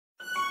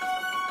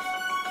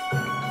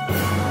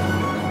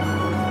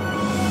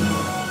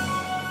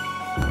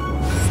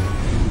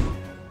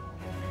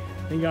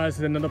Hey guys, this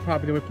is another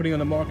property we're putting on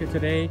the market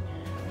today.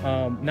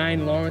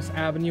 9 Lawrence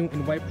Avenue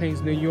in White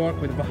Plains, New York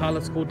with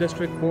Valhalla School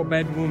District, 4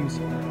 bedrooms,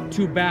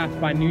 2 bath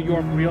by New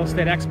York real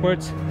estate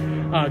experts.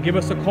 Give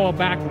us a call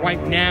back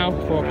right now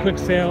for a quick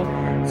sale.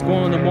 It's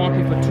going on the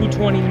market for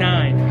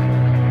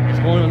 $229. It's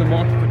going on the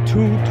market for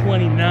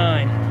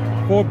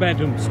 $229. 4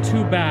 bedrooms,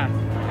 2 bath.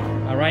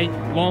 All right,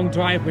 long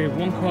driveway,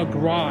 1-car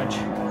garage.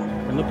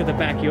 And look at the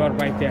backyard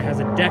right there. Has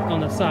a deck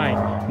on the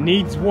side.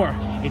 Needs work.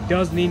 It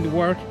does need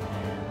work.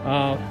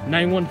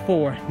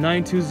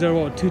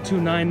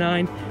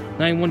 914-920-2299.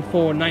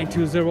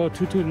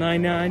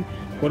 914-920-2299.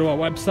 Go to our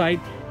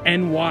website,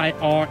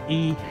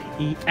 nyreex.com.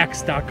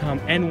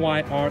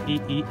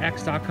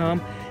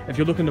 nyreex.com. If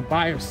you're looking to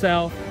buy or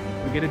sell,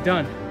 we get it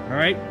done. All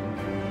right?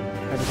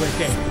 Have a great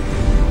day.